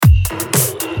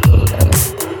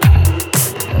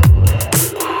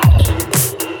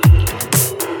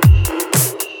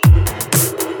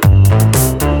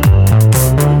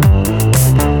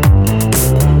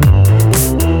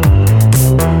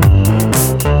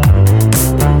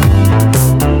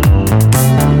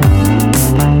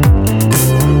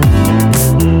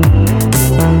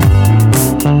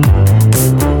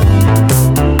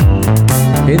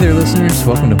Yes,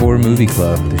 welcome to Horror Movie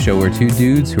Club, the show where two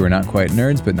dudes who are not quite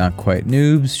nerds but not quite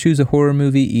noobs choose a horror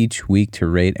movie each week to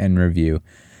rate and review.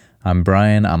 I'm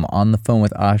Brian, I'm on the phone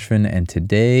with Ashvin, and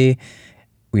today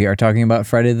we are talking about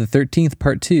Friday the 13th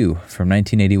Part 2 from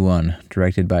 1981,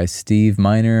 directed by Steve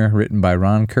Miner, written by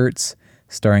Ron Kurtz,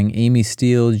 starring Amy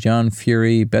Steele, John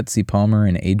Fury, Betsy Palmer,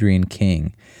 and Adrienne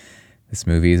King. This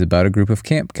movie is about a group of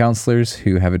camp counselors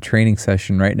who have a training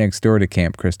session right next door to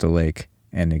Camp Crystal Lake.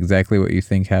 And exactly what you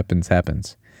think happens.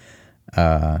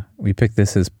 We picked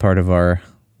this as part of our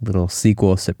little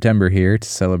sequel September here to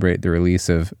celebrate the release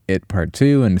of It Part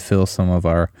 2 and fill some of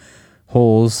our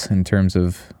holes in terms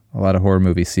of a lot of horror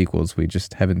movie sequels we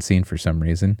just haven't seen for some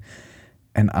reason.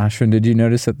 And Ashwin, did you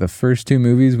notice that the first two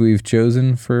movies we've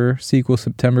chosen for sequel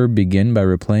September begin by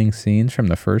replaying scenes from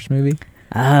the first movie?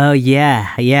 Oh,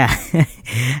 yeah.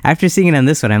 After seeing it on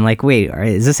this one, I'm like, wait,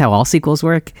 is this how all sequels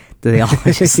work? Do they all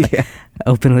just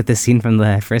open with the scene from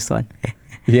the first one?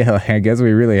 Yeah, I guess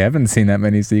we really haven't seen that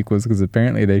many sequels because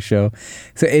apparently they show.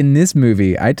 So in this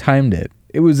movie, I timed it.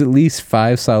 It was at least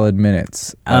 5 solid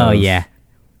minutes. Oh, yeah.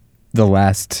 The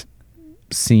last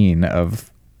scene of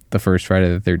the first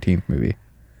Friday the 13th movie.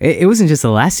 It wasn't just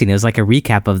the last scene. It was like a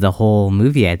recap of the whole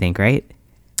movie, I think, right?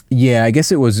 Yeah, I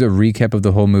guess it was a recap of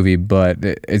the whole movie, but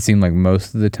it seemed like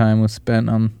most of the time was spent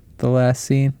on the last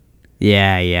scene.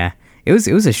 Yeah. It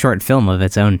was a short film of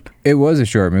its own. It was a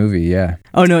short movie, yeah.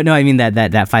 Oh no, I mean that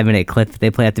 5-minute clip they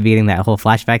play at the beginning, that whole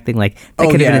flashback thing, like that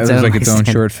could have been its it was own. like its own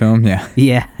short film, yeah.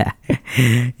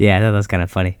 Yeah, that was kind of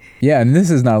funny. Yeah, and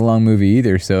this is not a long movie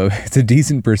either, so it's a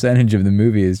decent percentage of the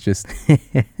movie is just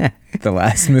the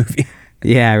last movie.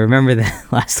 Yeah, I remember the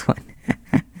last one.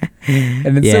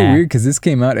 And it's so weird because this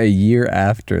came out a year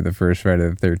after the first Friday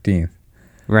the 13th.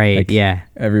 Right, like, yeah.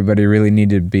 Everybody really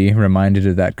needed to be reminded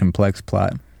of that complex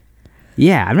plot.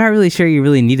 Yeah, I'm not really sure you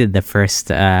really needed the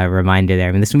first reminder there.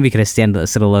 I mean, this movie could have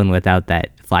stood alone without that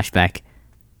flashback.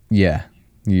 Yeah,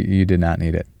 you did not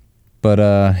need it. But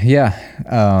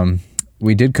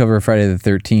we did cover Friday the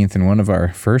 13th in one of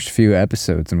our first few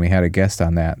episodes, and we had a guest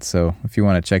on that. So if you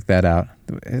want to check that out,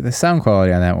 the sound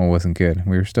quality on that one wasn't good.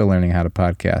 We were still learning how to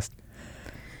podcast.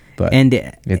 But and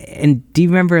do you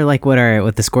remember like what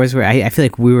the scores were? I feel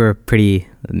like we were pretty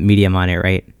medium on it,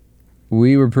 right?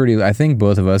 We were pretty. I think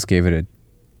both of us gave it a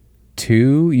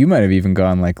 2. You might have even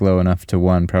gone like low enough to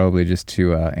 1, probably just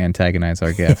to antagonize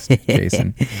our guest,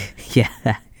 Jason.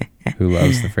 Yeah, who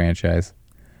loves the franchise.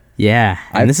 Yeah,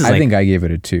 and I think I gave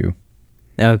it a 2.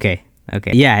 Okay.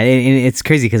 Yeah, and it's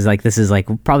crazy because like this is like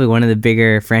probably one of the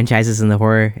bigger franchises in the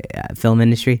horror film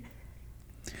industry.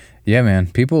 Yeah, man,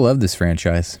 people love this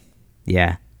franchise.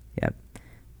 Yeah, yep.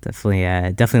 Definitely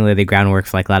laid the groundwork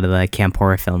for like a lot of the camp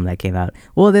horror film that came out.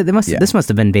 Well, this must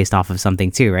have been based off of something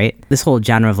too, right? This whole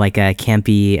genre of like a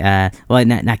campy, well,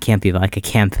 not campy, but like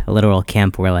a literal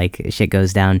camp where like shit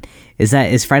goes down. Is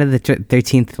Friday the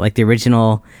 13th like the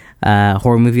original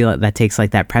horror movie that takes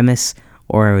like that premise,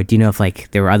 or do you know if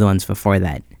like there were other ones before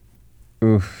that?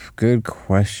 Oof, good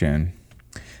question.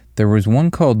 There was one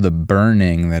called The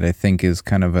Burning that I think is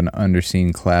kind of an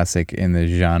underseen classic in the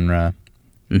genre.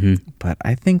 Mm-hmm. But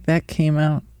I think that came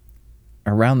out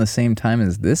around the same time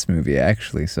as this movie,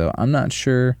 actually. So I'm not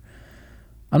sure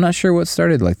what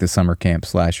started like the summer camp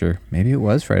slasher. Maybe it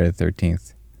was Friday the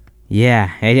 13th.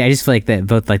 Yeah, I just feel like that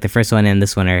both like the first one and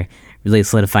this one are really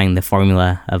solidifying the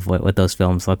formula of what those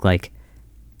films look like.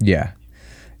 Yeah,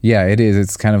 it is.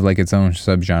 It's kind of like its own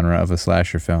subgenre of a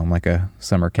slasher film, like a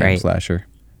summer camp slasher.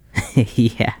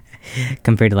 Yeah.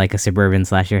 Compared to like a suburban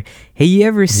slasher. Hey, you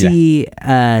ever see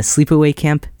Sleepaway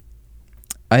Camp?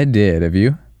 I did. Have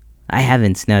you? I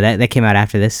haven't. No, that came out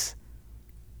after this.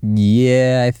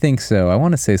 Yeah, I think so. I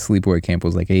want to say Sleepaway Camp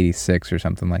was like 86 or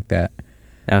something like that.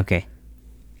 Okay.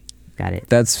 Got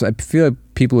it. I feel like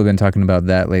people have been talking about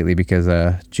that lately because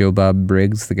Joe Bob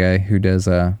Briggs, the guy who does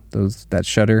that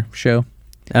Shudder show.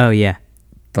 Oh, yeah.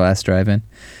 The Last Drive-In.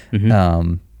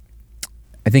 Mm-hmm.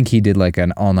 I think he did like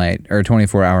an all-night or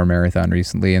 24-hour marathon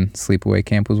recently, and Sleepaway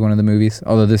Camp was one of the movies.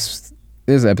 Although this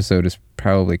episode is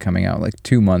probably coming out like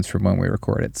 2 months from when we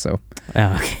record it. So.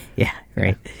 Oh, okay. Yeah.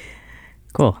 Right.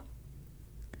 Cool.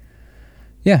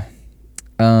 Yeah.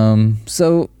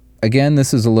 So again,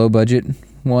 this is a low-budget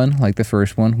one, like the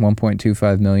first one,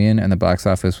 $1.25 million, and the box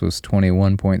office was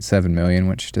 $21.7 million,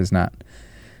 which does not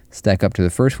stack up to the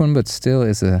first one, but still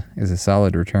is a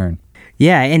solid return.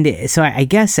 Yeah, and so I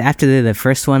guess after the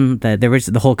first one, there was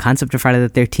the whole concept of Friday the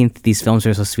 13th. These films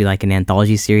were supposed to be like an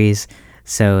anthology series,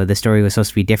 so the story was supposed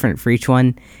to be different for each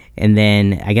one. And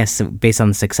then I guess based on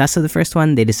the success of the first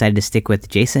one, they decided to stick with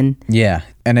Jason. Yeah,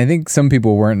 and I think some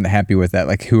people weren't happy with that,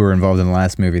 like who were involved in the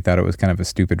last movie thought it was kind of a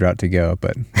stupid route to go,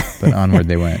 but onward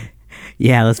they went.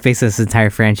 Yeah, let's base this entire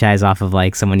franchise off of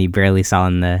like someone you barely saw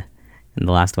in the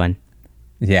last one.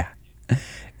 Yeah.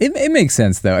 It makes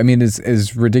sense, though. I mean,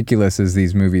 as ridiculous as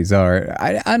these movies are,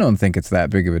 I don't think it's that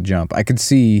big of a jump. I could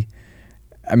see...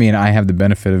 I mean, I have the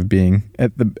benefit of being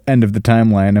at the end of the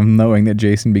timeline of knowing that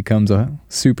Jason becomes a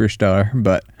superstar,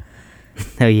 but...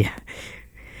 Oh, yeah.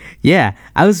 Yeah,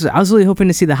 I was really hoping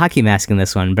to see the hockey mask in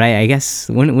this one, but I guess,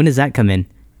 when does that come in?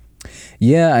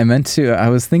 Yeah, I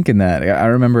was thinking that. I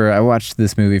remember I watched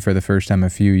this movie for the first time a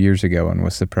few years ago and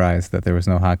was surprised that there was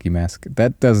no hockey mask.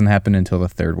 That doesn't happen until the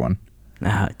third one.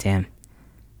 Oh, damn.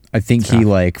 I think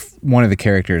one of the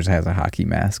characters has a hockey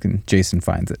mask, and Jason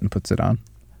finds it and puts it on.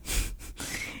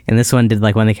 And this one, did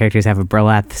like one of the characters have a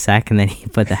burlap sack, and then he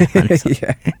put that on himself?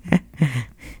 Yeah.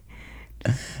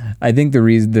 I think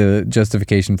the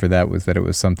justification for that was that it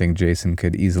was something Jason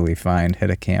could easily find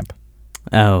at a camp.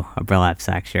 Oh, a burlap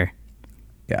sack, sure.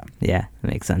 Yeah. Yeah,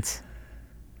 that makes sense.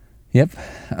 Yep.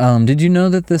 Did you know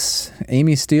that this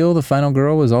Amy Steele, the final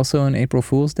girl, was also on April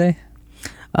Fool's Day?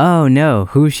 Oh, no.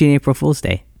 Who was she in April Fool's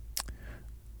Day?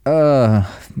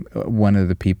 One of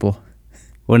the people.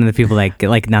 One of the people,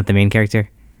 like not the main character?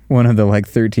 One of the,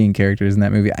 13 characters in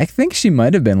that movie. I think she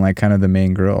might have been, kind of the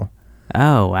main girl.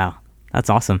 Oh, wow. That's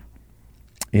awesome.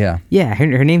 Yeah. Yeah,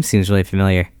 her name seems really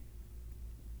familiar.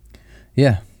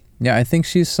 Yeah. Yeah, I think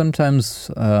she's sometimes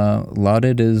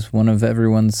lauded as one of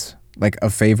everyone's, a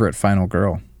favorite final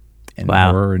girl in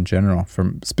horror in general,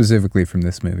 specifically from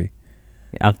this movie.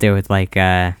 Up there with,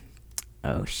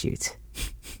 oh, shoot.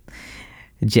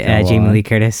 Jamie Lee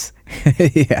Curtis.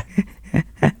 Yeah.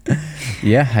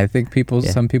 Yeah, I think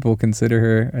some people consider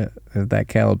her that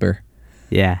caliber.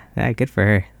 Yeah, good for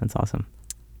her. That's awesome.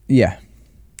 Yeah.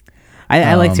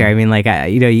 I liked her. I mean,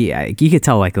 you could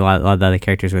tell, a lot of the other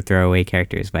characters were throwaway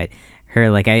characters, but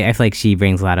her, I feel like she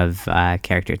brings a lot of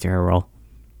character to her role.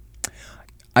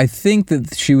 I think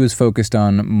that she was focused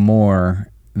on more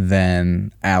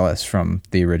than Alice from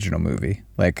the original movie.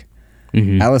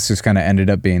 Alice just kind of ended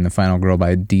up being the final girl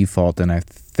by default, and I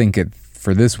think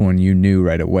for this one, you knew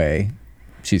right away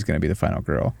she's going to be the final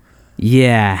girl.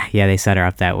 Yeah, they set her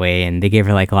up that way, and they gave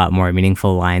her a lot more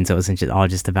meaningful lines. It wasn't all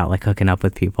just about hooking up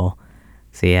with people.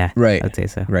 So yeah, right. I'd say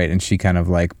so. Right, and she kind of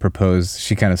proposed.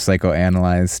 She kind of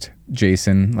psychoanalyzed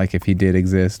Jason, if he did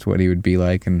exist, what he would be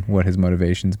like, and what his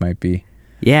motivations might be.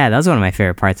 Yeah, that was one of my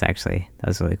favorite parts. Actually, that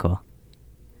was really cool.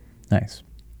 Nice.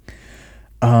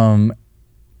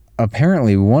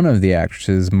 Apparently, one of the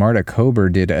actresses, Marta Kober,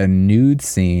 did a nude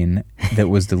scene that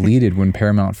was deleted when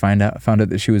Paramount found out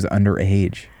that she was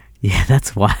underage. Yeah,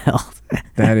 that's wild.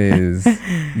 That is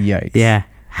yikes. Yeah.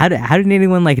 How did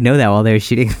anyone know that while they were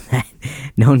shooting that?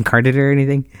 No one carded her or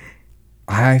anything?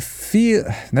 I feel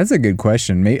that's a good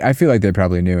question. I feel like they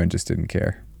probably knew and just didn't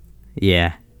care.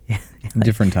 Yeah.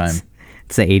 Different time.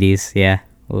 It's the 80s. Yeah.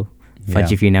 We'll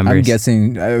fudge a few numbers. I'm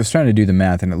guessing. I was trying to do the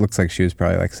math, and it looks like she was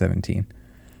probably 17.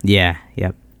 Yeah.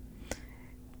 Yep.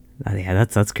 Oh, yeah,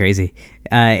 that's crazy.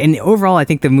 And overall, I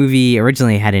think the movie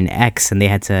originally had an X, and they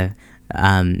had to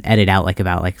edit out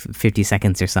about 50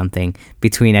 seconds or something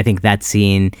between, I think, that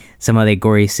scene, some other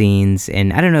gory scenes,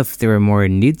 and I don't know if there were more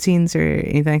nude scenes or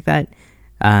anything like that.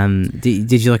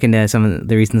 Did you look into some of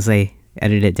the reasons they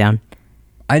edited it down?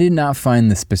 I did not find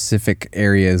the specific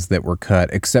areas that were cut,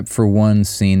 except for one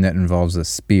scene that involves a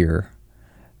spear.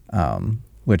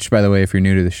 Which, by the way, if you're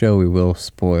new to the show, we will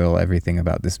spoil everything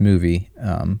about this movie.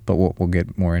 But we'll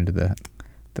get more into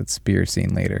that spear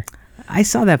scene later. I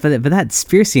saw that, but that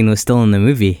spear scene was still in the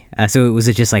movie. So was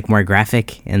it just more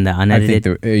graphic in the unedited?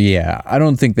 I think I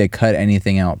don't think they cut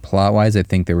anything out plot-wise. I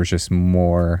think there was just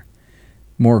more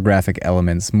graphic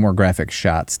elements, more graphic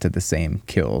shots to the same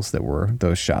kills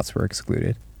those shots were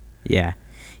excluded. Yeah.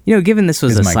 Given this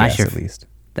was a slasher, guess, at least.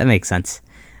 That makes sense.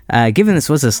 Given this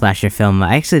was a slasher film,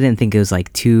 I actually didn't think it was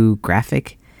too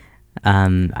graphic.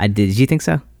 Did you think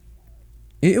so?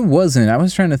 It wasn't. I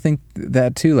was trying to think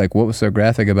that too, what was so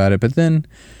graphic about it. But then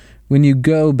when you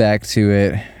go back to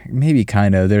it, maybe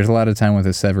kind of. There's a lot of time with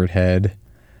a severed head.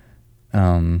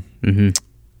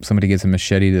 Somebody gets a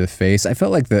machete to the face. I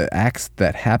felt like the acts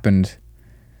that happened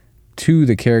to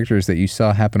the characters that you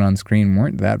saw happen on screen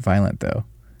weren't that violent, though.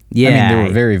 Yeah. I mean, they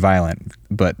were very violent,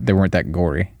 but they weren't that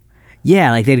gory.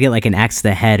 Yeah, they'd get an axe to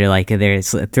the head, or their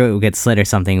throat would get slit or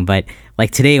something. But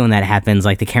today, when that happens,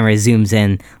 the camera zooms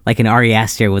in, an Ari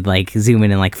Aster would zoom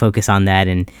in and focus on that,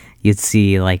 and you'd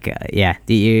see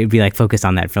it'd be focused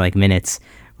on that for minutes.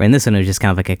 Where in this one, it was just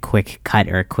kind of a quick cut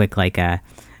or a quick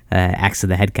axe to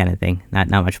the head kind of thing. Not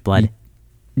much blood.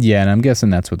 Yeah, and I'm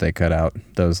guessing that's what they cut out.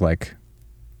 Those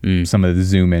some of the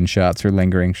zoom in shots or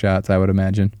lingering shots, I would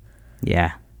imagine.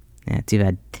 Yeah. Yeah. Too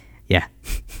bad. Yeah.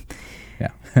 Yeah.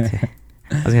 I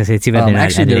was gonna say too bad they're not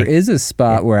actually, editing. there is a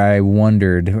spot where I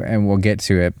wondered, and we'll get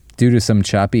to it, due to some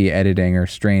choppy editing or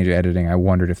strange editing, I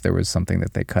wondered if there was something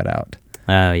that they cut out.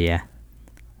 Oh yeah.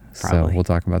 So Probably. we'll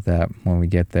talk about that when we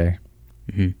get there.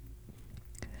 Mm-hmm.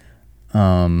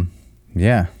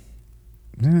 Yeah.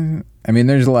 I mean,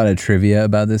 there's a lot of trivia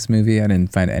about this movie. I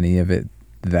didn't find any of it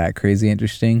that crazy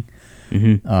interesting.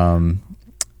 Mm-hmm.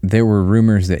 There were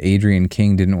rumors that Adrienne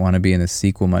King didn't want to be in the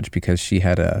sequel much because she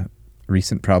had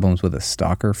recent problems with a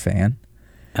stalker fan.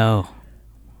 Oh.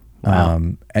 Wow.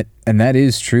 And that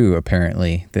is true,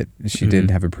 apparently, that she did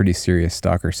have a pretty serious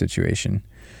stalker situation.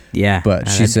 Yeah. But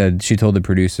she told the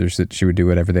producers that she would do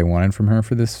whatever they wanted from her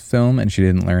for this film, and she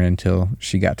didn't learn until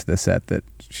she got to the set that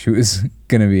she was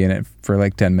going to be in it for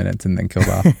like 10 minutes and then killed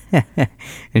off.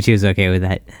 And she was okay with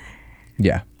that.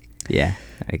 Yeah. Yeah,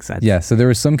 that makes sense. Yeah, so there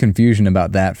was some confusion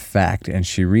about that fact, and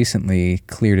she recently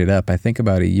cleared it up, I think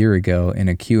about a year ago, in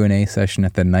a Q&A session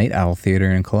at the Night Owl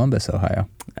Theater in Columbus, Ohio.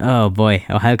 Oh boy,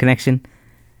 Ohio connection?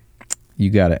 You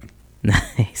got it.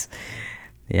 Nice.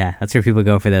 Yeah, that's where people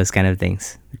go for those kind of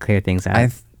things, clear things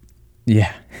out.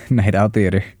 Yeah, Night Owl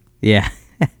Theater. Yeah.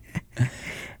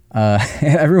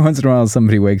 Every once in a while,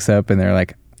 somebody wakes up and they're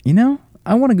like,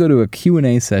 I want to go to a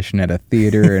Q&A session at a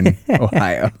theater in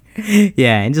Ohio.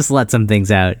 Yeah, and just let some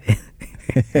things out.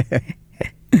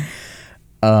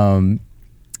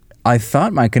 I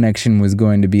thought my connection was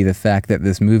going to be the fact that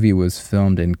this movie was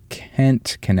filmed in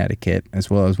Kent, Connecticut,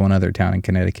 as well as one other town in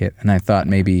Connecticut. And I thought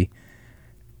maybe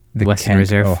the Western Kent,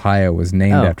 Reserve? Ohio was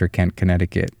named after Kent,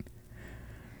 Connecticut.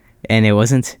 And it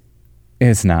wasn't?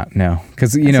 It's not, no.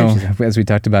 Because, as we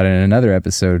talked about in another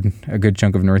episode, a good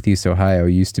chunk of Northeast Ohio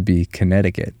used to be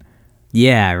Connecticut.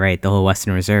 Yeah, right. The whole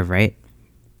Western Reserve, right?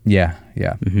 Yeah.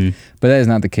 Mm-hmm. But that is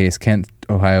not the case. Kent,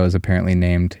 Ohio is apparently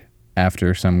named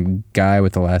after some guy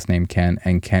with the last name Kent,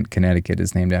 and Kent, Connecticut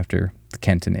is named after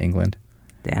Kent in England.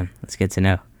 Damn, that's good to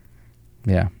know.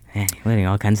 Yeah. Man, you're learning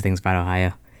all kinds of things about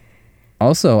Ohio.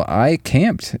 Also, I've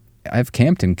camped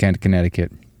in Kent,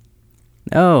 Connecticut.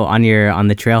 Oh, on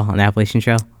the trail, on the Appalachian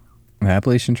Trail? The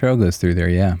Appalachian Trail goes through there,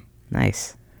 yeah.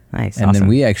 Nice. And awesome. then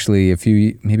we actually,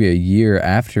 maybe a year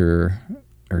after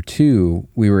or two,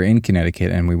 we were in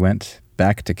Connecticut and we went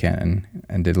back to Kent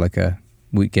and did like a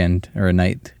weekend or a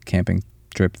night camping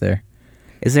trip there.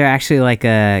 Is there actually like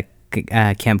a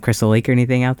Camp Crystal Lake or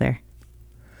anything out there?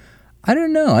 I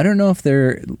don't know. I don't know if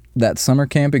that summer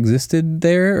camp existed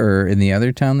there or in the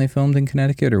other town they filmed in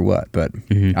Connecticut or what, but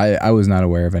I was not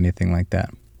aware of anything like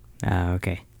that. Oh,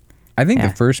 okay. I think the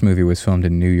first movie was filmed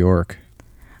in New York.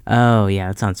 Oh, yeah,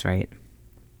 that sounds right.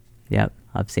 Yep,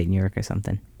 upstate New York or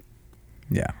something.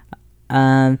 Yeah.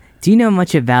 Do you know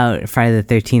much about Friday the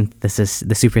 13th,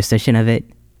 the superstition of it?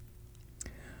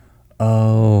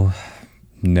 Oh,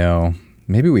 no.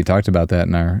 Maybe we talked about that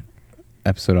in our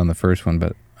episode on the first one,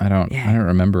 but I don't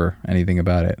remember anything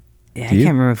about it. Yeah, I can't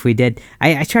remember if we did.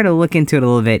 I tried to look into it a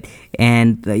little bit,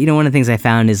 and one of the things I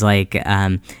found is like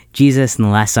Jesus and the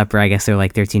Last Supper. I guess there were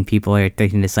like 13 people or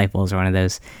 13 disciples or one of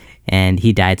those, and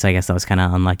he died. So I guess that was kind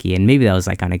of unlucky, and maybe that was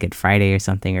like on a Good Friday or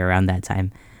something or around that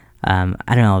time. I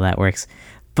don't know how that works,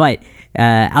 but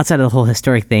outside of the whole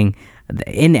historic thing,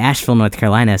 in Asheville, North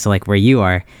Carolina, so like where you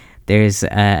are, there's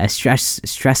a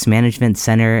stress management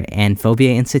center and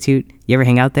phobia institute. You ever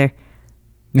hang out there?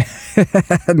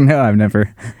 No, I've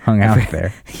never hung out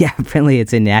there. Yeah, apparently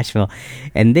it's in Nashville,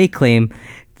 and they claim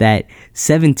that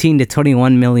 17 to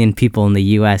 21 million people in the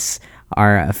U.S.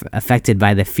 are affected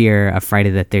by the fear of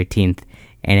Friday the 13th,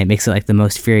 and it makes it like the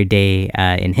most feared day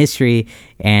in history.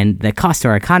 And the cost to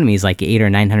our economy is like $800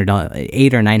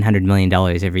 or $900 million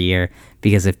every year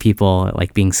because of people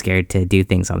like being scared to do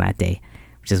things on that day,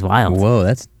 which is wild. Whoa,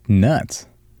 that's nuts.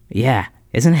 Yeah,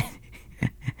 isn't it?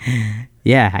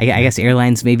 Yeah, I guess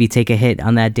airlines maybe take a hit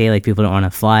on that day, like people don't want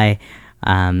to fly,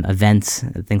 events,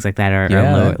 things like that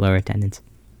are lower attendance.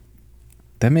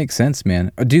 That makes sense,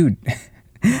 man. Oh, dude,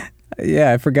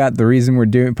 yeah, I forgot part of the reason we're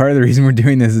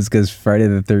doing this is because Friday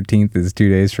the 13th is 2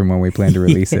 days from when we plan to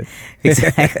release it.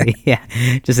 Exactly, yeah,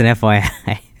 just an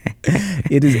FYI.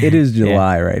 It is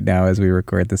July right now as we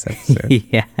record this episode.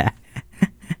 Yeah,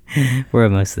 we're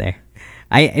almost there.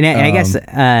 I guess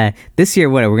this year,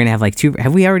 we're gonna have like two.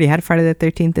 Have we already had Friday the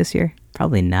 13th this year?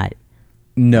 Probably not.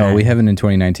 No, we haven't in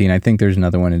 2019. I think there's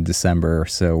another one in December,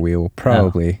 so we will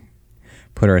probably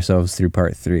put ourselves through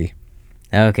part 3.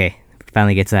 Okay,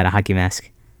 finally get to that hockey mask.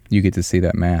 You get to see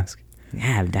that mask.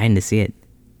 Yeah, I'm dying to see it.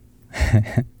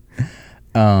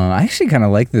 I actually kind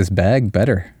of like this bag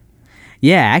better.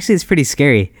 Yeah, actually, it's pretty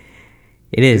scary.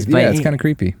 It is, but yeah, it's kind of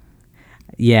creepy.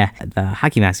 Yeah, the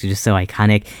hockey mask is just so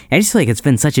iconic. I just feel like it's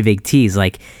been such a big tease.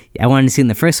 Like, I wanted to see it in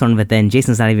the first one, but then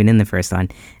Jason's not even in the first one.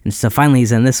 And so finally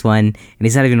he's in this one, and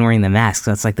he's not even wearing the mask.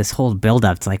 So it's like this whole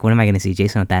build-up to like, when am I going to see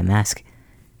Jason with that mask?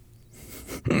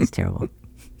 It's terrible.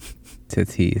 To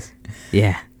tease.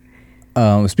 Yeah.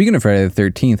 Speaking of Friday the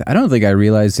 13th, I don't think I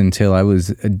realized until I was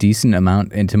a decent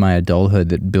amount into my adulthood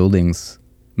that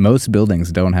most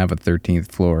buildings don't have a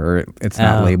 13th floor, or it's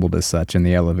not labeled as such in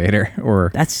the elevator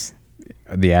or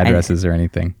the addresses or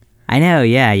anything. I know,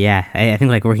 yeah. I think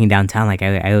like working downtown, like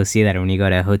I always see that when you go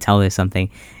to a hotel or something.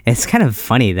 It's kind of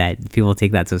funny that people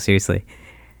take that so seriously.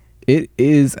 It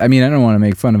is. I mean, I don't want to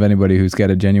make fun of anybody who's got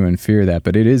a genuine fear of that,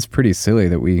 but it is pretty silly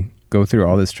that we go through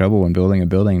all this trouble when building a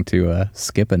building to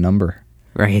skip a number.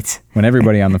 Right. When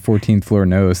everybody on the 14th floor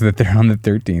knows that they're on the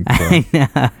 13th floor.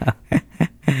 I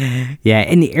know. Yeah,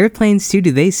 and the airplanes too,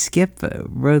 do they skip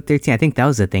row 13? I think that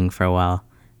was a thing for a while.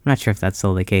 I'm not sure if that's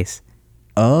still the case.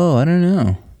 Oh, I don't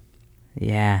know.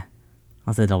 Yeah.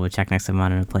 I'll have to double check next time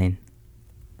I'm on a plane.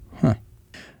 Huh.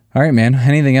 All right, man.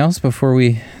 Anything else before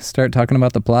we start talking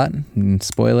about the plot and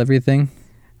spoil everything?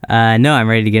 No, I'm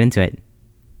ready to get into it.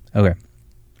 Okay.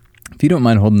 If you don't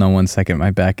mind holding on 1 second,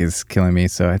 my back is killing me,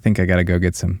 so I think I gotta go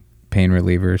get some pain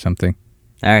reliever or something.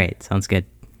 All right, sounds good.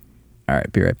 All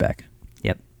right, be right back.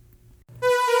 Yep.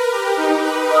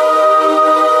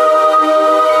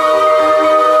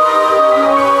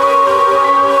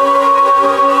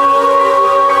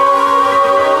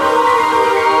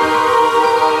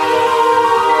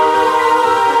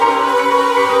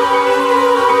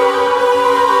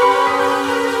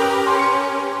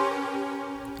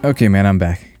 Okay, man, I'm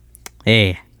back.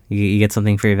 Hey, you get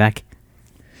something for your back?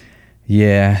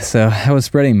 Yeah, so I was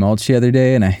spreading mulch the other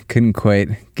day and I couldn't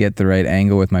quite get the right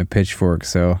angle with my pitchfork,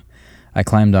 so I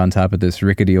climbed on top of this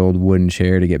rickety old wooden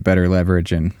chair to get better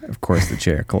leverage, and of course the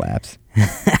chair collapsed.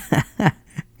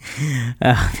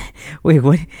 Wait,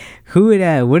 what?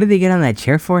 What did they get on that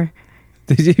chair for?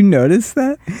 Did you notice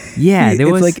that? Yeah,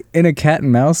 it's like in a cat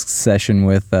and mouse session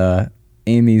with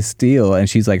Amy Steele, and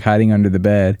she's like hiding under the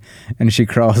bed, and she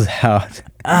crawls out.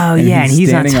 Oh, yeah, and he's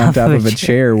standing on top of a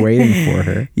chair waiting for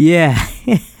her. Yeah.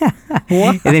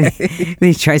 Why? And then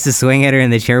he tries to swing at her,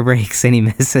 and the chair breaks, and he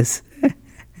misses.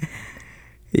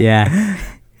 Yeah.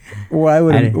 Why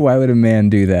would a man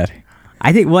do that?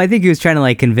 I think he was trying to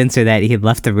like convince her that he had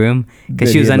left the room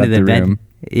because she was under the bed. Room.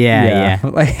 Yeah.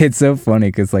 Like, it's so funny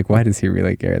because like, why does he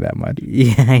really care that much?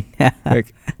 Yeah, I know.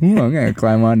 Like, I'm gonna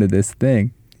climb onto this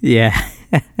thing. Yeah.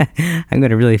 I'm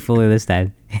gonna really fool her this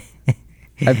time.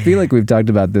 I feel like we've talked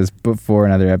about this before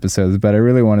in other episodes, but I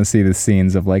really want to see the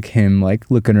scenes of like him like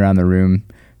looking around the room,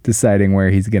 deciding where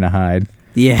he's gonna hide.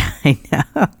 Yeah, I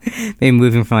know. Maybe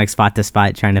moving from like spot to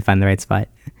spot, trying to find the right spot.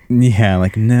 Yeah,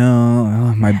 like,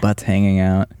 no, my butt's hanging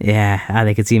out. Yeah,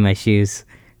 they could see my shoes.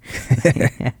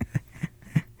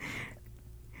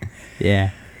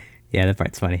 Yeah, that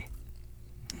part's funny.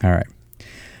 All right.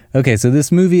 Okay, so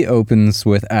this movie opens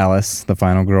with Alice, the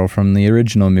final girl from the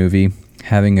original movie,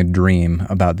 having a dream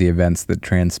about the events that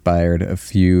transpired a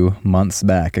few months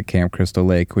back at Camp Crystal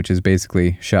Lake, which is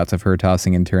basically shots of her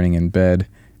tossing and turning in bed,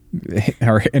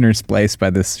 are interspliced by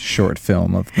this short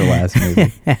film of the last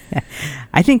movie.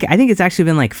 I think it's actually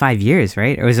been like 5 years,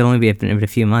 right? Or has it only been a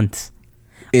few months?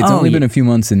 It's only been a few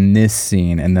months in this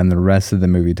scene, and then the rest of the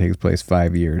movie takes place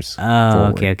 5 years. Oh,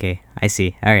 forward. okay. I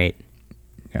see. All right.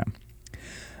 Yeah.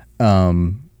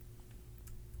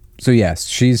 So yes,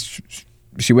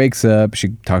 she wakes up, she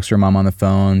talks to her mom on the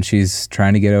phone, she's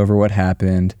trying to get over what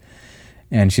happened,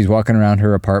 and she's walking around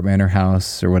her apartment or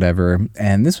house or whatever,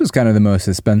 and this was kind of the most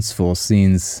suspenseful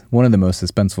scenes, one of the most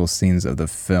suspenseful scenes of the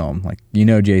film. Like, you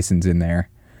know, Jason's in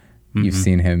there. Mm-hmm. You've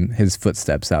seen his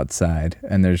footsteps outside,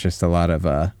 and there's just a lot of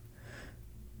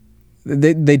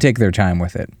they take their time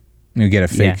with it. You get a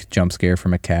fake jump scare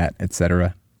from a cat,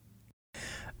 etc.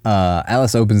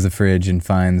 Alice opens the fridge and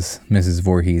finds Mrs.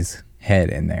 Voorhees' head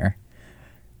in there.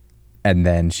 And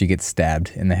then she gets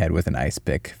stabbed in the head with an ice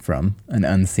pick from an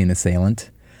unseen assailant.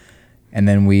 And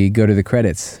then we go to the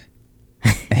credits.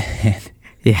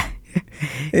 Yeah.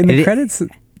 In the credits,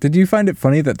 did you find it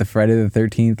funny that the Friday the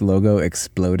 13th logo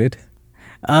exploded?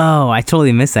 Oh, I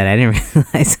totally missed that. I didn't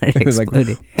realize that it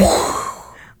exploded.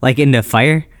 Like into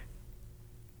fire?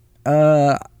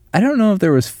 I don't know if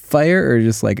there was fire or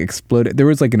just like exploded. There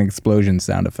was like an explosion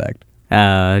sound effect.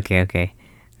 Oh, okay.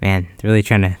 Man, they're really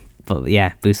trying to,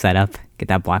 boost that up. Get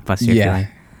that blockbuster feeling.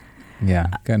 Yeah,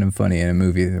 kind of funny in a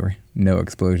movie where no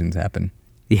explosions happen.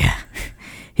 Yeah.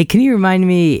 Hey, can you remind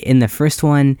me, in the first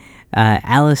one,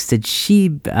 Alice, did she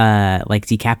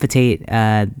decapitate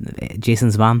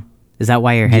Jason's mom? Is that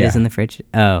why her head is in the fridge?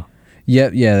 Oh.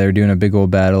 Yep, yeah, they were doing a big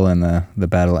old battle, and the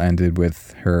battle ended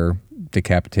with her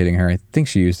decapitating her. I think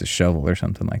she used a shovel or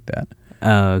something like that.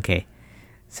 Oh, okay.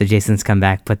 So Jason's come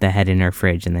back, put the head in her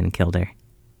fridge, and then killed her.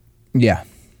 Yeah.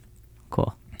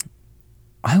 Cool.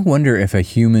 I wonder if a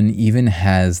human even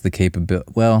has the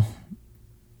capability. Well,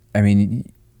 I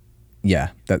mean,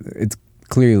 yeah, that it's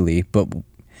clearly, but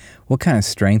what kind of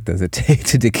strength does it take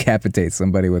to decapitate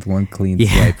somebody with one clean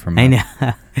swipe from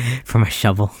from a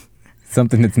shovel?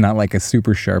 Something that's not like a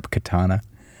super sharp katana.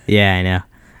 Yeah, I know.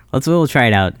 We'll try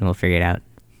it out and we'll figure it out.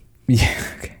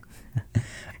 Yeah. Okay.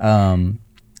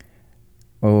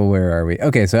 Oh, where are we?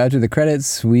 Okay, so after the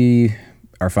credits, we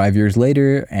are 5 years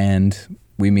later, and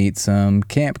we meet some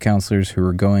camp counselors who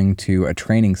are going to a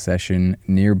training session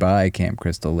nearby Camp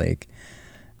Crystal Lake.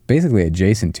 Basically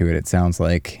adjacent to it, it sounds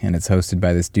like, and it's hosted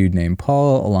by this dude named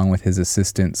Paul, along with his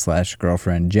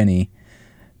assistant/girlfriend Jenny,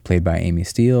 played by Amy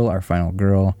Steele, our final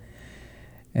girl.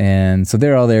 And so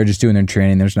they're all there just doing their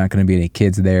training. There's not going to be any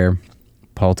kids there.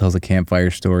 Paul tells a campfire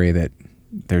story that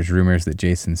there's rumors that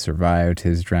Jason survived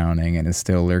his drowning and is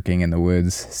still lurking in the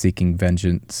woods, seeking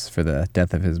vengeance for the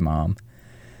death of his mom.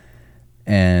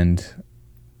 And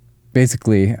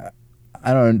basically,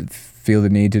 I don't feel the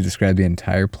need to describe the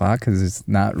entire plot because it's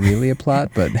not really a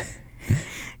plot, but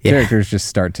characters just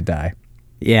start to die.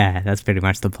 Yeah, that's pretty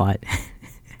much the plot.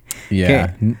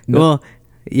 Yeah. Well,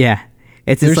 yeah.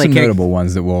 There's like some notable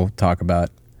ones that we'll talk about.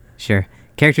 Sure.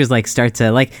 Characters like start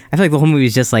to like. I feel like the whole movie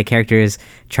is just like characters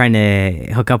trying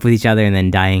to hook up with each other and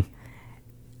then dying.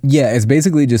 Yeah, it's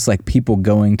basically just like people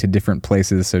going to different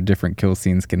places so different kill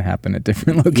scenes can happen at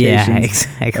different locations. Yeah,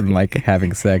 exactly. And like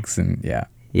having sex and yeah.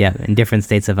 Yeah, in different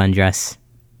states of undress.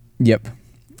 Yep.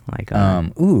 Like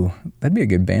ooh, that'd be a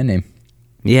good band name.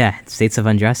 Yeah, States of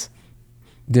Undress.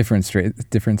 Different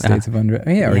states of undress.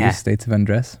 Yeah, or just states of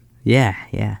undress. Yeah,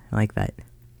 I like that.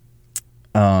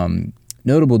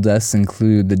 Notable deaths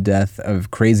include the death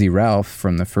of Crazy Ralph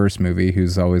from the first movie,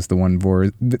 who's always the one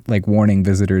warning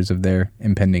visitors of their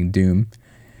impending doom.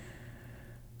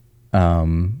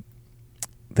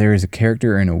 There is a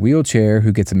character in a wheelchair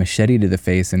who gets a machete to the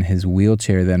face, and his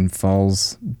wheelchair then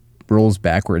rolls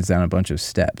backwards down a bunch of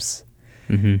steps.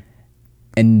 Mm-hmm.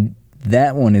 And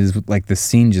that one is like the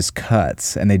scene just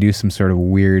cuts, and they do some sort of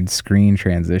weird screen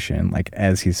transition, like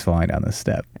as he's falling down the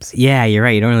steps. Yeah, you're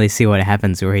right. You don't really see what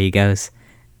happens or where he goes.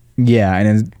 Yeah,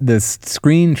 and the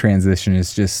screen transition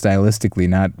is just stylistically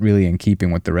not really in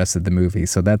keeping with the rest of the movie.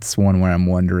 So that's one where I'm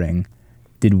wondering,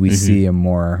 did we see a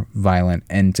more violent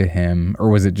end to him, or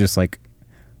was it just like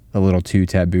a little too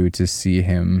taboo to see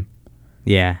him?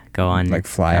 Yeah, go on. Like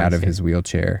fly out of his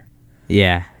wheelchair.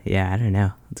 Yeah, I don't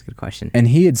know. That's a good question. And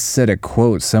he had said a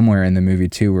quote somewhere in the movie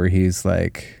too, where he's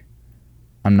like,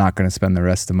 "I'm not going to spend the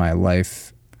rest of my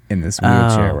life in this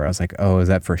wheelchair." Where I was like, "Oh, is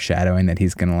that foreshadowing that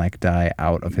he's going to like die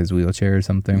out of his wheelchair or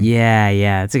something?"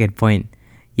 Yeah, that's a good point.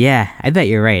 Yeah, I bet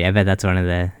you're right. I bet that's one of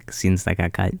the scenes that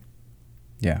got cut.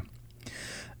 Yeah.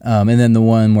 And then the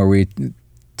one where we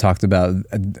talked about,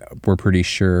 we're pretty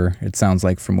sure, it sounds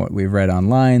like from what we've read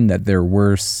online, that there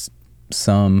were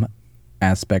some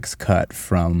aspects cut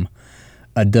from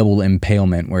a double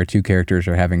impalement where two characters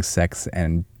are having sex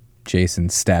and Jason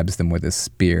stabs them with a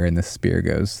spear, and the spear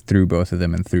goes through both of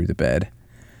them and through the bed.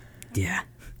 Yeah.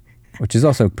 Which is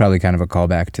also probably kind of a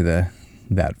callback to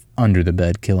that under the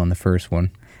bed kill in the first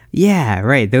one. Yeah,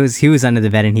 right. He was under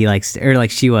the bed and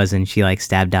she was, and she like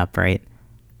stabbed up, right?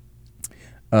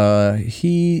 I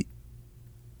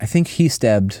think he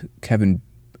stabbed Kevin.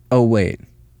 Oh wait,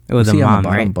 it was a he mom, on the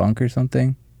bottom right? bunk or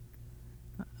something?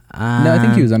 No, I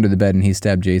think he was under the bed and he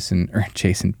stabbed Jason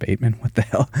Bateman. What the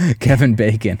hell, Kevin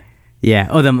Bacon. Yeah.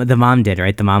 Oh, the mom did,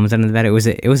 right? The mom was under the bed.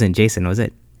 It wasn't Jason, was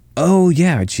it? Oh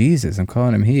yeah, Jesus! I'm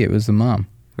calling him he. It was the mom.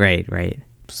 Right.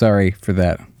 Sorry for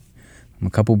that. I'm a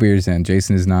couple beers in.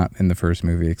 Jason is not in the first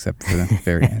movie except for the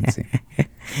very end scene.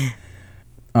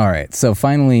 All right, so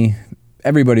finally,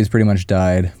 everybody's pretty much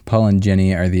died. Paul and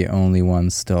Jenny are the only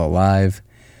ones still alive.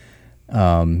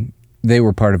 They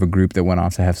were part of a group that went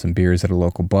off to have some beers at a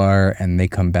local bar, and they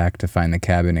come back to find the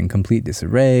cabin in complete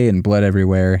disarray and blood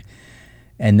everywhere.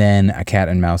 And then a cat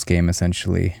and mouse game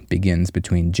essentially begins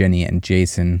between Jenny and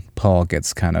Jason. Paul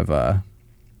gets kind of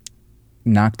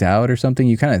knocked out or something.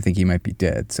 You kind of think he might be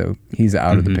dead, so he's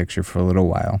out of the picture for a little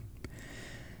while.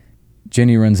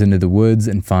 Jenny runs into the woods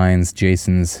and finds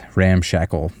Jason's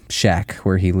ramshackle shack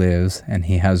where he lives, and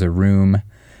he has a room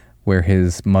where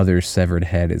his mother's severed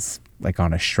head is like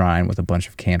on a shrine with a bunch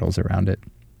of candles around it.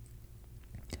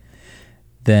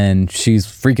 Then she's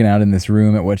freaking out in this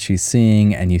room at what she's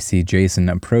seeing, and you see Jason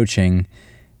approaching,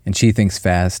 and she thinks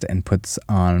fast and puts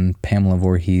on Pamela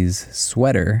Voorhees'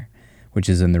 sweater, which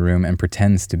is in the room, and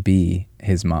pretends to be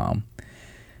his mom.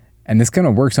 And this kind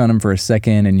of works on him for a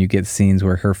second, and you get scenes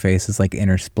where her face is like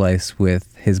interspliced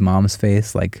with his mom's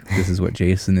face, like this is what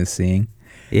Jason is seeing.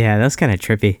 Yeah, that's kind of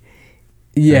trippy.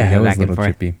 Yeah, it was a little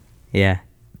trippy. Yeah.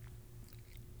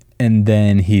 And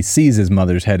then he sees his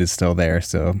mother's head is still there,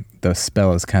 so the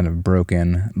spell is kind of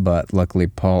broken, but luckily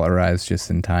Paul arrives just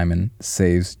in time and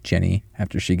saves Jenny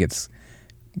after she gets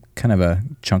kind of a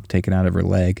chunk taken out of her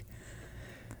leg.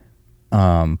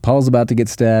 Paul's about to get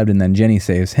stabbed, and then Jenny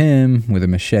saves him with a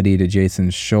machete to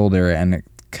Jason's shoulder, and it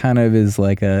kind of is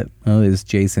like is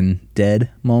Jason dead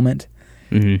moment.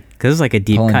 Mm-hmm. Because it's like a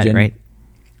deep cut, right?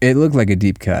 It looked like a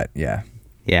deep cut, yeah.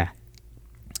 Yeah.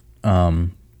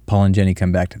 Paul and Jenny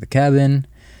come back to the cabin.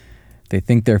 They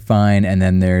think they're fine, and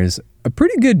then there's a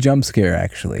pretty good jump scare,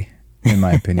 actually, in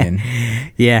my opinion.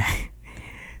 Yeah,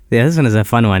 this one is a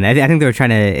fun one. I think they were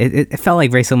trying to... It felt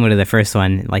like very similar to the first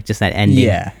one, like just that ending.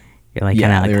 Yeah. You're like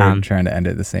kind of they like calm. Were trying to end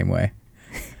it the same way.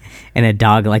 And a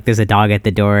dog, like there's a dog at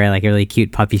the door, like a really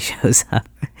cute puppy shows up.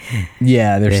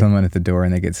 Yeah, there's someone at the door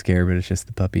and they get scared, but it's just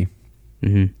the puppy.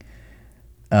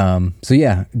 Mm-hmm. So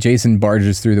yeah, Jason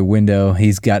barges through the window.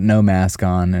 He's got no mask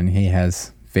on, and he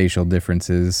has facial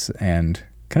differences and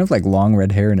kind of like long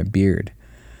red hair and a beard.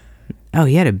 Oh,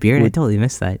 he had a beard? I totally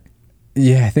missed that.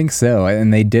 Yeah, I think so.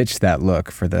 And they ditched that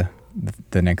look for the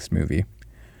next movie.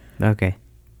 Okay.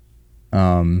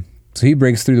 So he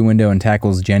breaks through the window and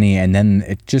tackles Jenny, and then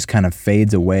it just kind of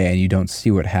fades away and you don't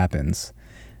see what happens.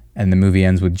 And the movie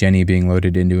ends with Jenny being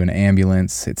loaded into an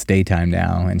ambulance. It's daytime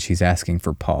now, and she's asking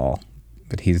for Paul,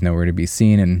 but he's nowhere to be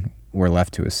seen, and we're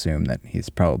left to assume that he's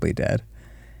probably dead.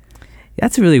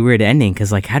 That's a really weird ending,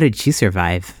 because, like, how did she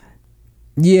survive?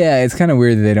 Yeah, it's kind of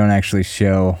weird that they don't actually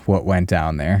show what went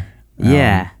down there.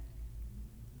 Yeah.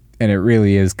 And it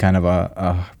really is kind of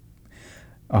a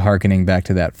hearkening back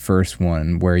to that first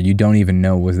one where you don't even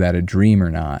know was that a dream or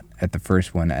not at the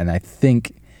first one. And I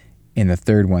think in the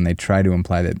third one they try to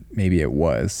imply that maybe it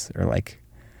was, or like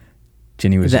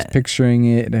Jenny was just picturing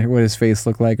it, what his face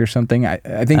looked like or something. I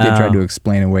think they tried to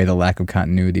explain away the lack of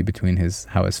continuity between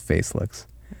how his face looks.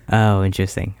 Oh,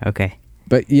 interesting. Okay.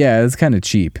 But yeah, it's kind of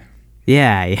cheap.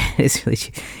 Yeah, it's really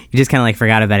cheap. You just kind of like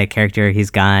forgot about a character, he's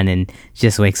gone, and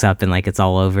just wakes up and like it's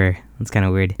all over. It's kind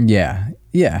of weird. Yeah.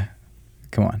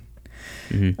 Come on.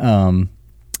 Mm-hmm.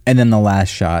 And then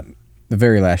the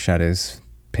very last shot is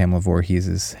Pamela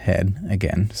Voorhees' head,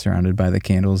 again, surrounded by the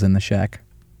candles in the shack.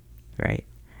 Right.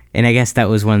 And I guess that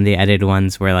was one of the edited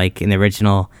ones where, like, in the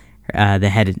original,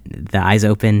 the eyes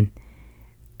open,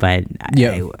 but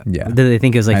yeah. Did they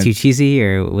think it was, like, too cheesy,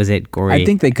 or was it gory? I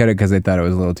think they cut it because they thought it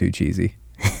was a little too cheesy.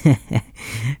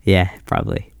 Yeah,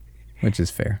 probably. Which is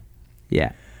fair.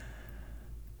 Yeah.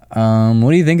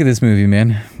 What do you think of this movie,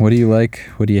 man? What do you like?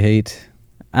 What do you hate?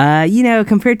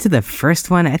 Compared to the first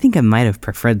one, I think I might have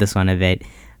preferred this one a bit,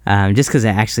 just because it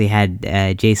actually had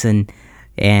Jason,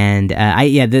 and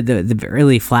the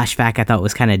early flashback I thought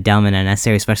was kind of dumb and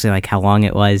unnecessary, especially like how long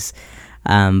it was.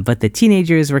 But the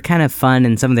teenagers were kind of fun,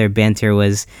 and some of their banter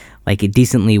was like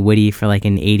decently witty for like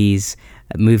an '80s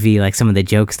movie. Like some of the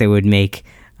jokes they would make.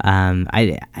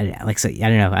 I don't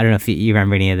know if you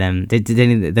remember any of them. Did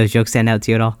any of those jokes stand out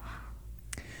to you at all?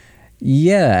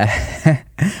 Yeah.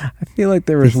 I feel like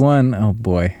there was one, oh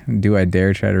boy, do I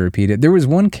dare try to repeat it? There was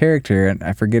one character, and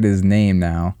I forget his name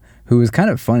now, who was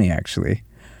kind of funny, actually.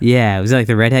 Yeah, was it like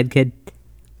the redhead kid?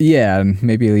 Yeah, and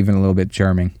maybe even a little bit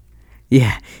charming.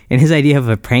 Yeah, and his idea of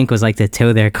a prank was like to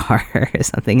tow their car or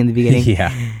something in the beginning.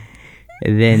 Yeah.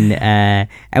 And then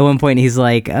at one point he's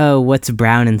like, oh, what's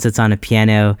brown and sits on a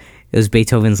piano? It was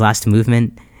Beethoven's last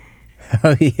movement.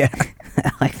 Oh, yeah.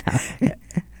 I like that.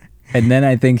 And then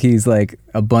I think he's like,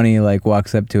 a bunny like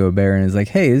walks up to a bear and is like,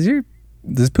 hey,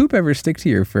 does poop ever stick to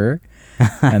your fur?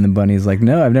 And the bunny's like,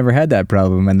 no, I've never had that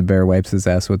problem. And the bear wipes his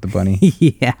ass with the bunny.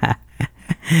 Yeah.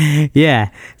 Yeah.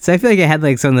 So I feel like I had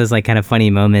like some of those like kind of funny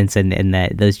moments, and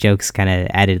that those jokes kind of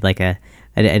added like a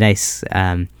nice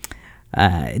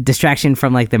distraction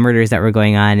from like the murders that were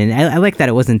going on. And I like that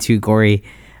it wasn't too gory.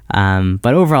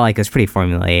 But overall, like, it was pretty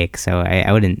formulaic, so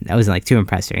I wasn't like too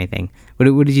impressed or anything.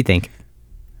 What did you think?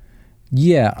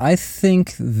 Yeah, I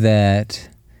think that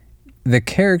the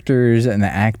characters and the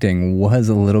acting was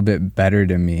a little bit better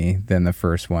to me than the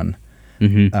first one.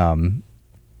 Mm-hmm.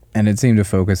 And it seemed to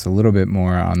focus a little bit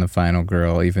more on the final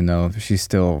girl, even though she's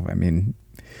still, I mean,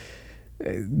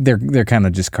 they're kind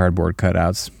of just cardboard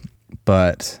cutouts.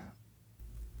 But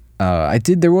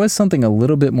there was something a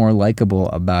little bit more likable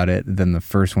about it than the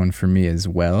first one for me as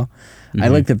well. Mm-hmm. I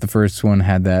like that the first one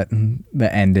had the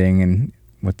ending and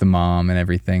with the mom and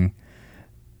everything.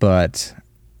 But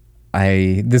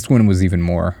this one was even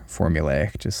more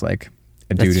formulaic, just like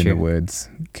a dude in the woods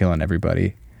killing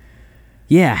everybody.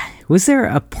 Yeah. Was there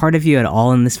a part of you at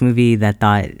all in this movie that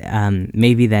thought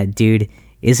maybe that dude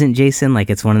isn't Jason? Like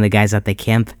it's one of the guys at the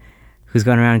camp who's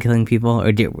going around killing people?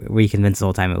 Or were you convinced the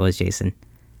whole time it was Jason?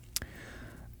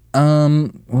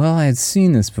 Well, I had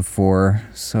seen this before,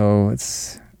 so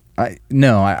I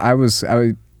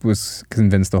was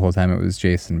convinced the whole time it was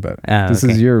Jason, but this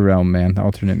is your realm, man.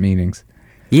 Alternate meanings.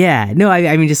 Yeah, no,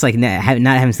 I mean, just like not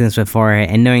having seen this before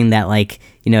and knowing that, like,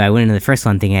 you know, I went into the first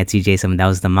one thinking I'd see Jason, but that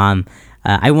was the mom.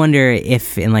 I wonder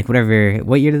if in like what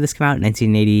year did this come out?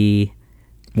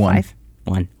 1985?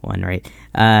 One, right?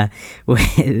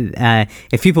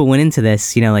 If people went into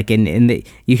this, you know, like you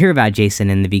hear about Jason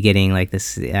in the beginning, like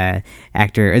this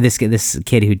actor or this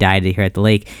kid who died here at the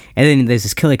lake, and then there's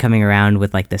this killer coming around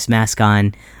with like this mask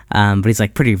on, but he's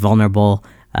like pretty vulnerable.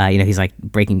 You know, he's like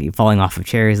falling off of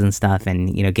chairs and stuff,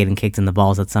 and you know, getting kicked in the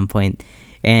balls at some point.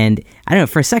 And I don't know.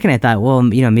 For a second, I thought, well,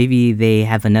 you know, maybe they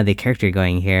have another character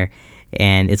going here,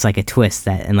 and it's like a twist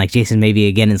and like Jason maybe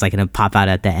again is like gonna pop out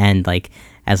at the end, like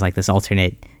as like this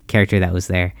alternate character that was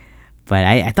there. But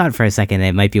I thought for a second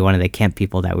it might be one of the camp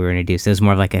people that we were introduced. It was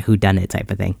more of like a whodunit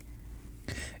type of thing.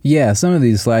 Yeah, some of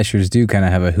these slashers do kind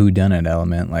of have a whodunit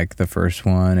element, like the first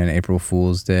one and April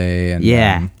Fool's Day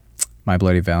and My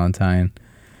Bloody Valentine.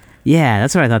 Yeah,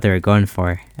 that's what I thought they were going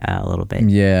for a little bit.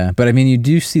 Yeah, but I mean, you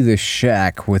do see the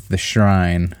shack with the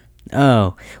shrine.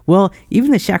 Oh, well,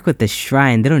 even the shack with the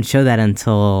shrine, they don't show that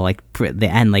until like the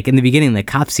end. Like in the beginning, the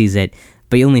cop sees it,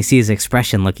 but you only see his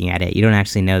expression looking at it. You don't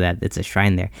actually know that it's a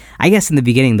shrine there. I guess in the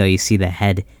beginning, though, you see the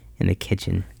head in the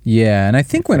kitchen. Yeah, and I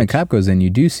think when a cop goes in, you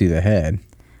do see the head.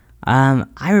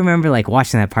 I remember like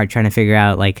watching that part, trying to figure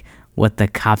out like what the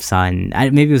cop saw, and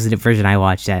maybe it was the version I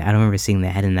watched. I don't remember seeing the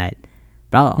head in that,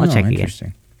 but I'll check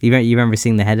again. You remember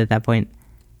seeing the head at that point?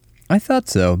 I thought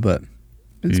so, but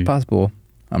it's possible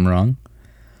I'm wrong.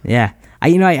 Yeah.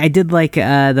 I did like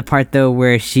the part though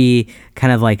where she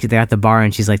kind of like they're at the bar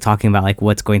and she's like talking about like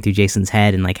what's going through Jason's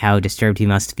head and like how disturbed he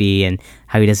must be and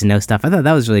how he doesn't know stuff. I thought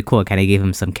that was really cool. It kind of gave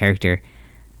him some character.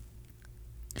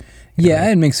 Yeah, I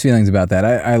had mixed feelings about that.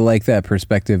 I like that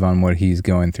perspective on what he's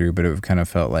going through, but it kind of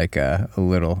felt like a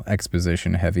little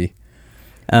exposition heavy.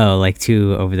 Oh, like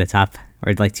too over the top,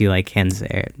 or like too like hands,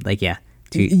 like yeah.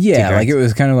 Too like it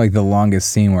was kind of like the longest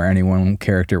scene where any one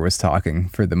character was talking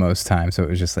for the most time, so it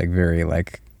was just like very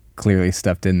like clearly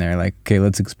stuffed in there. Like, okay,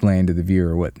 let's explain to the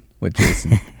viewer what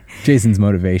Jason's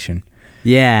motivation.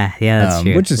 Yeah, that's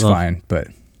true. Which is fine, but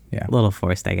yeah, a little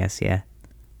forced, I guess. Yeah,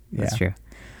 that's true.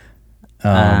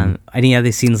 Any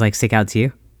other scenes like stick out to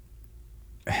you?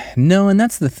 No, and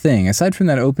that's the thing. Aside from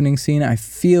that opening scene, I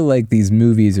feel like these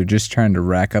movies are just trying to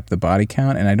rack up the body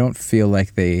count, and I don't feel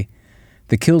like the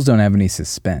kills don't have any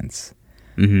suspense.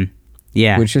 Mm-hmm.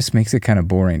 Yeah, which just makes it kind of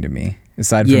boring to me.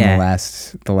 Aside from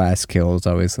the last kill is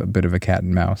always a bit of a cat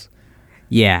and mouse.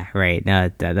 Yeah, right. No,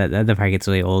 that part gets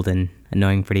really old and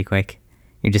annoying pretty quick.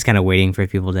 You're just kind of waiting for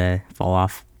people to fall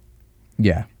off.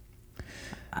 Yeah.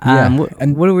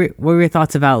 What were your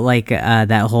thoughts about like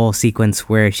that whole sequence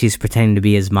where she's pretending to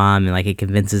be his mom and like it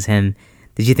convinces him?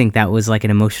 Did you think that was like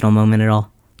an emotional moment at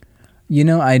all? You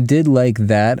know, I did like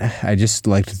that. I just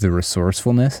liked the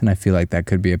resourcefulness, and I feel like that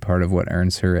could be a part of what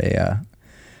earns her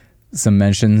some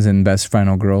mentions in Best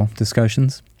Final Girl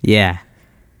discussions. Yeah.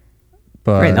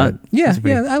 But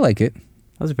I like it.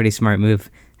 That was a pretty smart move.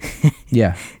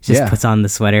 Yeah. Just puts on the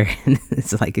sweater and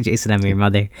it's like, Jason, I'm your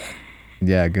mother.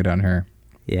 Yeah, good on her.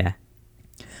 Yeah.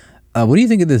 What do you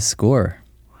think of this score?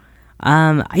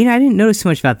 I didn't notice too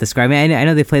much about the score. I mean, I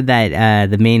know they played that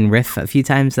the main riff a few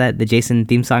times, that the Jason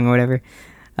theme song or whatever.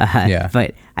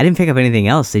 But I didn't pick up anything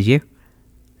else. Did you?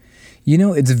 You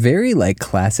know, it's very like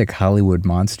classic Hollywood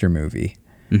monster movie.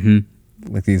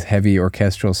 Mm-hmm. With these heavy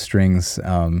orchestral strings.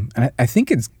 And I think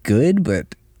it's good,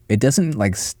 but it doesn't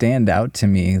like stand out to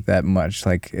me that much.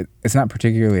 Like it's not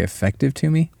particularly effective to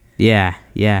me. Yeah.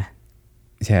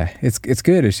 Yeah, it's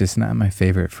good. It's just not my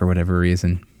favorite for whatever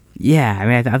reason. Yeah, I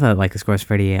mean, I thought like the score was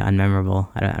pretty unmemorable.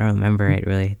 I don't remember it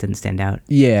really. It didn't stand out.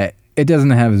 Yeah, it doesn't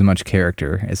have as much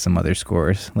character as some other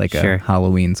scores, like a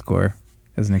Halloween score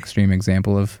as an extreme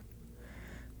example of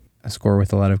a score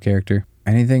with a lot of character.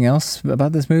 Anything else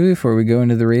about this movie before we go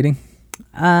into the rating?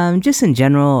 Just in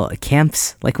general,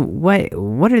 camps. Like,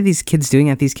 what are these kids doing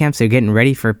at these camps? They're getting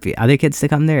ready for other kids to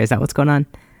come there? Is that what's going on?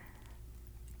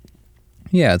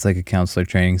 Yeah, it's like a counselor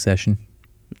training session.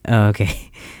 Oh, okay.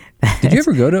 Did you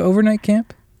ever go to overnight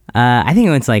camp? I think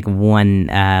I went to like one,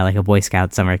 like a Boy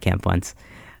Scout summer camp once.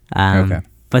 Okay.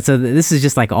 But so this is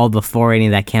just like all before any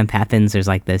of that camp happens. There's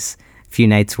like this few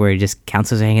nights where just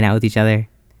counselors are hanging out with each other.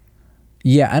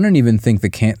 Yeah, I don't even think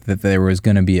that there was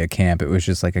going to be a camp. It was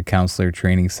just like a counselor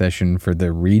training session for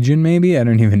the region, maybe? I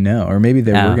don't even know. Or maybe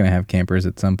they were going to have campers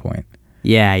at some point.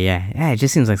 Yeah. It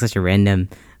just seems like such a random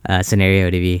scenario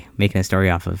to be making a story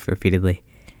off of repeatedly.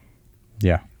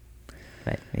 Yeah.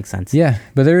 But makes sense. Yeah,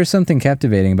 but there is something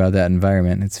captivating about that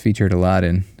environment. It's featured a lot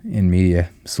in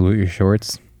media. Salute Your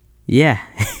Shorts. Yeah.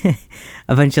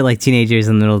 A bunch of like teenagers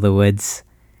in the middle of the woods.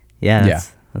 Yeah,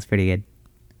 that's pretty good.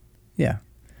 Yeah.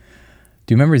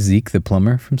 Do you remember Zeke the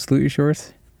plumber from Salute Your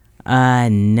Shorts?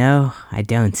 No, I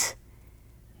don't.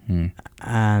 No.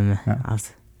 I'll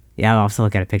have to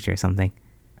look at a picture or something.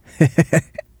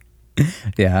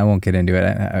 Yeah, I won't get into it.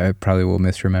 I probably will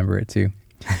misremember it too.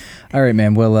 All right,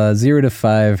 man. Well, 0 to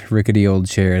 5 rickety old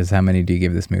chairs. How many do you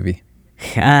give this movie?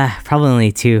 Probably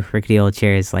only 2 rickety old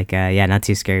chairs. Like, not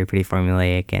too scary, pretty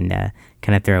formulaic, and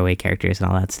kind of throwaway characters and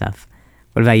all that stuff.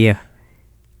 What about you?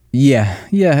 Yeah,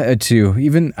 a 2.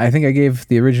 Even I think I gave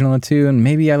the original a 2, and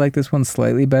maybe I like this one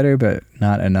slightly better, but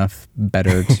not enough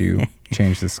better to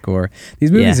change the score.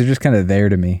 These movies are just kind of there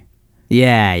to me.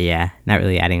 Yeah, not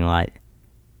really adding a lot.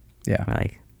 Yeah, or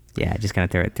like, just kind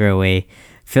of throw away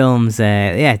films.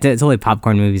 It's only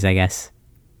popcorn movies, I guess.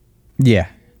 Yeah,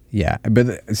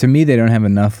 but to me, they don't have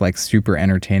enough like super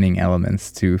entertaining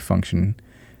elements to function.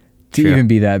 To even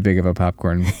be that big of a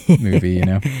popcorn movie, you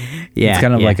know? Yeah. It's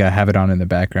kind of like a have it on in the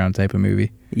background type of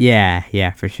movie.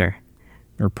 Yeah, for sure.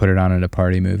 Or put it on at a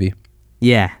party movie.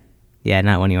 Yeah,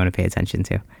 not one you want to pay attention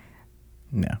to.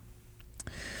 No.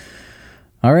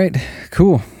 All right,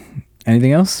 cool.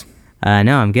 Anything else?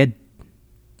 No, I'm good.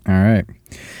 All right.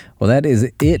 Well, that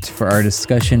is it for our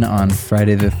discussion on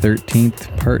Friday the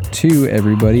 13th, Part 2,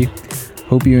 everybody.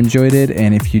 Hope you enjoyed it,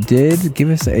 and if you did, give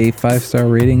us a 5-star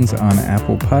ratings on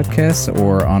Apple Podcasts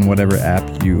or on whatever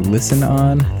app you listen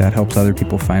on. That helps other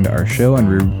people find our show,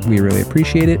 and we really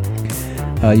appreciate it.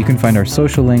 You can find our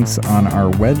social links on our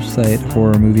website,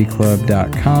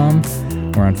 horrormovieclub.com.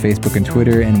 We're on Facebook and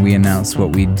Twitter, and we announce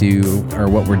what we do or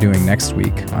what we're doing next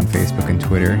week on Facebook and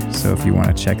Twitter. So if you want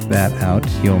to check that out,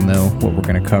 you'll know what we're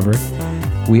going to cover.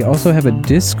 We also have a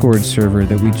Discord server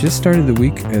that we just started the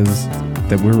week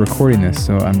that we're recording this,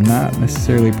 so I'm not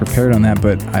necessarily prepared on that,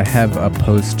 but I have a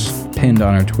post pinned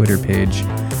on our Twitter page.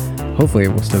 Hopefully it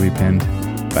will still be pinned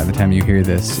by the time you hear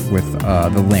this with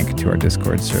the link to our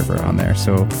Discord server on there.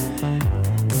 So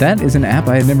that is an app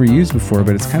I had never used before,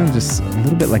 but it's kind of just a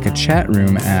little bit like a chat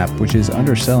room app, which is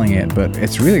underselling it, but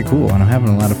it's really cool, and I'm having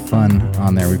a lot of fun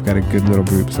on there. We've got a good little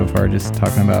group so far just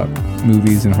talking about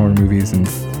movies and horror movies and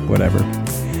whatever.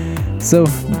 So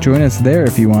join us there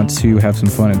if you want to have some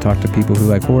fun and talk to people who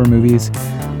like horror movies.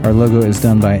 Our logo is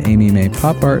done by Amy May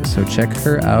Pop Art, so check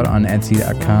her out on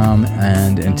Etsy.com.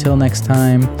 And until next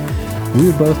time, we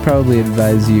would both probably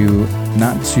advise you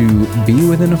not to be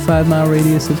within a 5-mile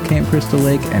radius of Camp Crystal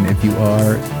Lake, and if you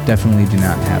are, definitely do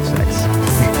not have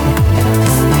sex.